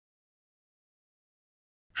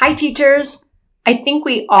Hi teachers! I think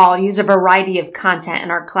we all use a variety of content in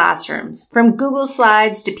our classrooms, from Google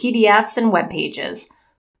Slides to PDFs and web pages.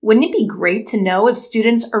 Wouldn't it be great to know if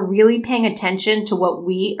students are really paying attention to what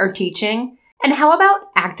we are teaching? And how about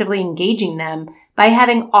actively engaging them by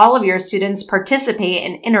having all of your students participate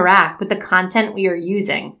and interact with the content we are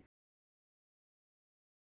using?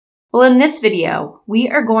 Well, in this video, we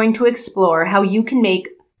are going to explore how you can make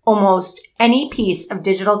almost any piece of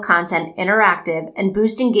digital content interactive and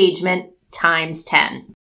boost engagement times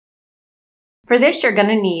 10. For this, you're going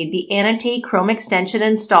to need the Annotate Chrome extension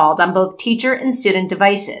installed on both teacher and student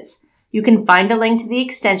devices. You can find a link to the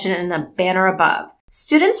extension in the banner above.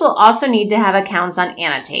 Students will also need to have accounts on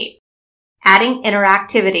Annotate. Adding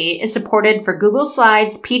interactivity is supported for Google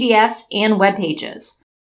Slides, PDFs, and web pages.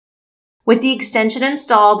 With the extension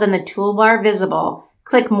installed and the toolbar visible,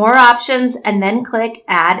 click More Options and then click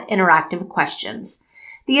Add Interactive Questions.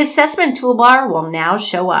 The assessment toolbar will now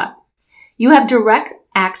show up. You have direct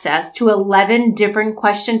access to 11 different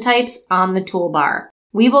question types on the toolbar.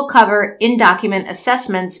 We will cover in-document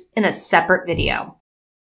assessments in a separate video.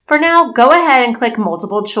 For now, go ahead and click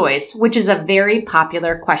Multiple Choice, which is a very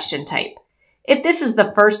popular question type. If this is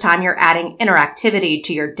the first time you're adding interactivity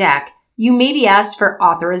to your deck, you may be asked for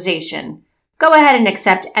authorization. Go ahead and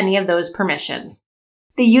accept any of those permissions.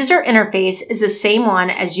 The user interface is the same one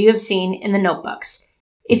as you have seen in the notebooks.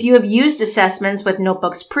 If you have used assessments with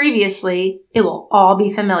notebooks previously, it will all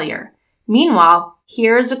be familiar. Meanwhile,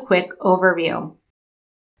 here's a quick overview.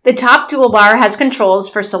 The top toolbar has controls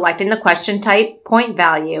for selecting the question type, point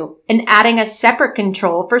value, and adding a separate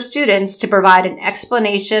control for students to provide an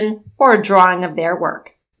explanation or a drawing of their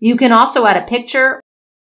work. You can also add a picture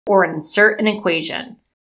or insert an equation.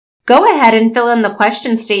 Go ahead and fill in the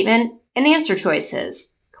question statement and answer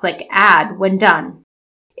choices. Click Add when done.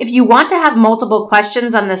 If you want to have multiple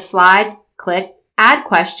questions on this slide, click Add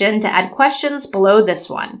Question to add questions below this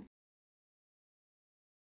one.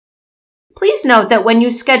 Please note that when you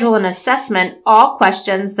schedule an assessment, all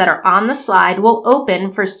questions that are on the slide will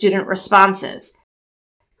open for student responses.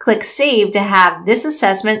 Click Save to have this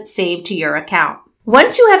assessment saved to your account.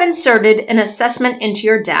 Once you have inserted an assessment into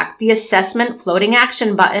your deck, the Assessment Floating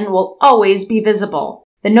Action button will always be visible.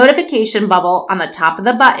 The notification bubble on the top of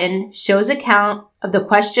the button shows a count of the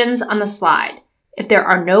questions on the slide. If there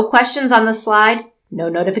are no questions on the slide, no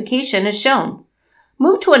notification is shown.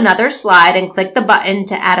 Move to another slide and click the button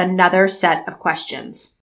to add another set of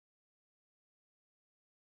questions.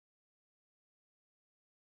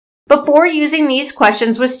 Before using these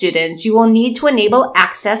questions with students, you will need to enable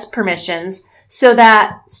access permissions so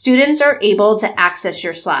that students are able to access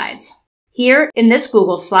your slides. Here in this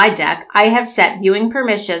Google slide deck, I have set viewing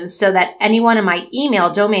permissions so that anyone in my email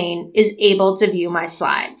domain is able to view my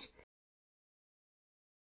slides.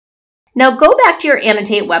 Now go back to your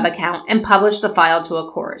Annotate web account and publish the file to a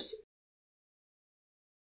course.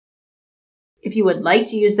 If you would like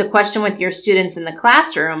to use the question with your students in the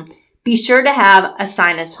classroom, be sure to have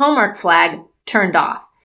Assign as Homework flag turned off.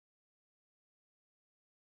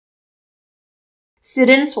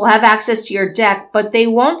 Students will have access to your deck, but they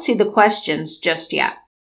won't see the questions just yet.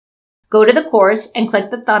 Go to the course and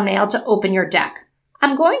click the thumbnail to open your deck.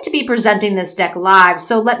 I'm going to be presenting this deck live,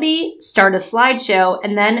 so let me start a slideshow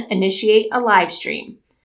and then initiate a live stream.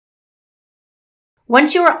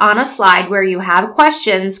 Once you are on a slide where you have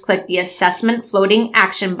questions, click the Assessment Floating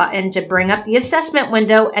Action button to bring up the assessment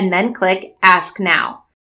window and then click Ask Now.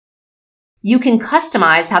 You can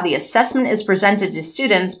customize how the assessment is presented to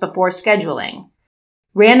students before scheduling.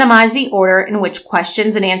 Randomize the order in which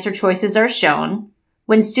questions and answer choices are shown.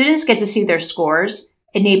 When students get to see their scores,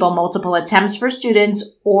 enable multiple attempts for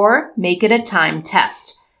students or make it a timed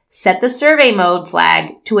test. Set the survey mode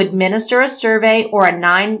flag to administer a survey or a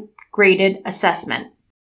 9-graded assessment.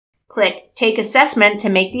 Click Take Assessment to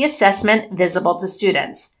make the assessment visible to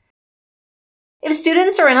students. If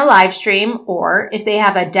students are in a live stream or if they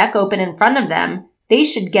have a deck open in front of them, they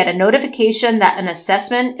should get a notification that an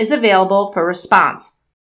assessment is available for response.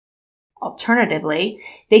 Alternatively,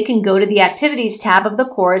 they can go to the Activities tab of the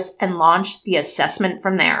course and launch the assessment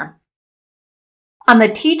from there. On the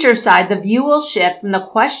teacher side, the view will shift from the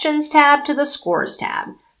Questions tab to the Scores tab.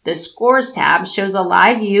 The Scores tab shows a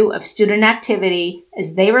live view of student activity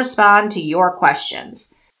as they respond to your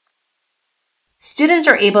questions. Students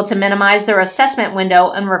are able to minimize their assessment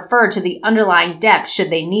window and refer to the underlying deck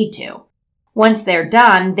should they need to. Once they're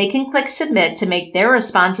done, they can click Submit to make their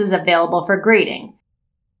responses available for grading.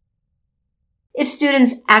 If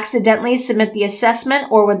students accidentally submit the assessment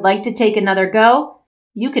or would like to take another go,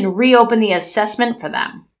 you can reopen the assessment for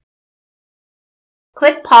them.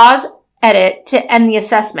 Click Pause Edit to end the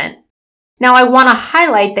assessment. Now, I want to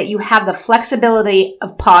highlight that you have the flexibility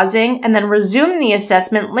of pausing and then resuming the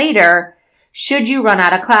assessment later should you run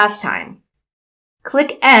out of class time.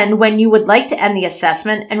 Click End when you would like to end the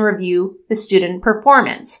assessment and review the student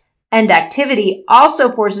performance. End Activity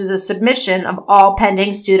also forces a submission of all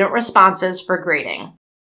pending student responses for grading.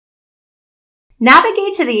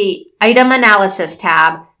 Navigate to the Item Analysis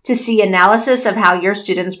tab to see analysis of how your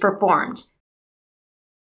students performed.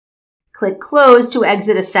 Click Close to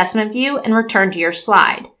exit Assessment View and return to your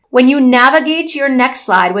slide. When you navigate to your next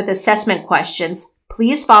slide with assessment questions,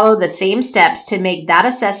 please follow the same steps to make that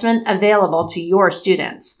assessment available to your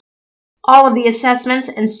students. All of the assessments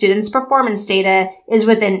and students' performance data is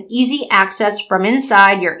within easy access from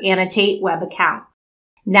inside your Annotate web account.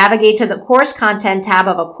 Navigate to the Course Content tab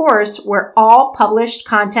of a course where all published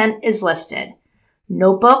content is listed.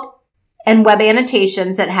 Notebook and web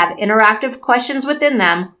annotations that have interactive questions within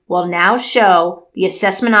them will now show the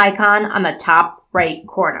assessment icon on the top right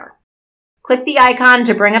corner. Click the icon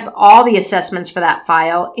to bring up all the assessments for that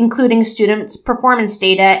file, including students' performance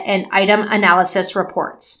data and item analysis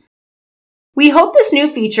reports. We hope this new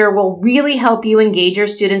feature will really help you engage your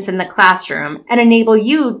students in the classroom and enable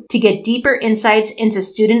you to get deeper insights into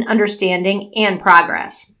student understanding and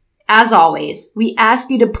progress. As always, we ask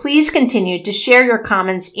you to please continue to share your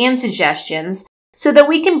comments and suggestions so that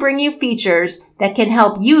we can bring you features that can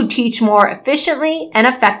help you teach more efficiently and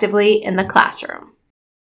effectively in the classroom.